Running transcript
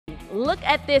Look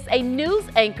at this. A news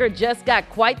anchor just got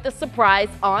quite the surprise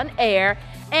on air,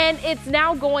 and it's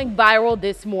now going viral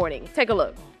this morning. Take a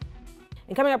look.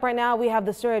 And coming up right now, we have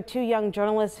the story of two young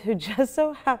journalists who just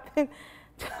so happen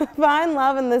to find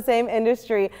love in the same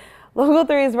industry. Local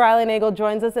 3's Riley Nagel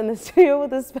joins us in the studio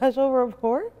with a special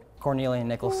report. Cornelia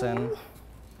Nicholson.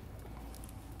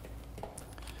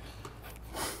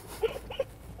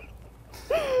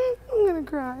 I'm gonna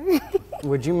cry.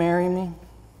 Would you marry me?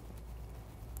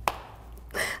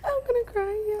 I'm gonna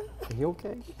cry, yeah. Are you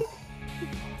okay?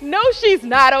 No, she's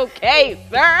not okay,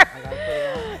 sir.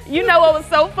 You know what was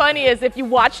so funny is if you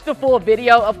watch the full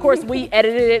video, of course we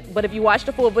edited it, but if you watch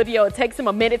the full video, it takes him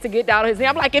a minute to get down on his knee.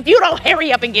 I'm like, if you don't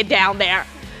hurry up and get down there.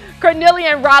 Cornelia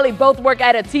and Riley both work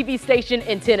at a TV station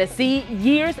in Tennessee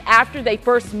years after they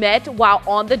first met while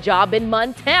on the job in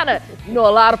Montana. You know,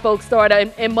 a lot of folks start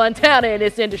in Montana in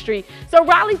this industry. So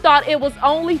Riley thought it was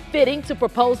only fitting to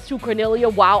propose to Cornelia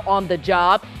while on the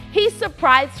job. He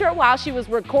surprised her while she was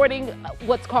recording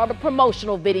what's called a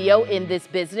promotional video in this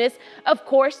business. Of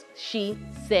course, she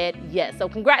said yes. So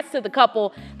congrats to the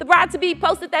couple. The bride-to-be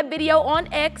posted that video on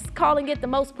X, calling it the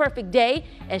most perfect day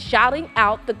and shouting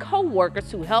out the co-workers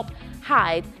who helped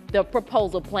hide the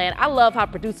proposal plan. I love how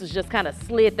producers just kind of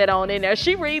slid that on in there.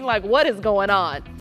 She reading like, what is going on?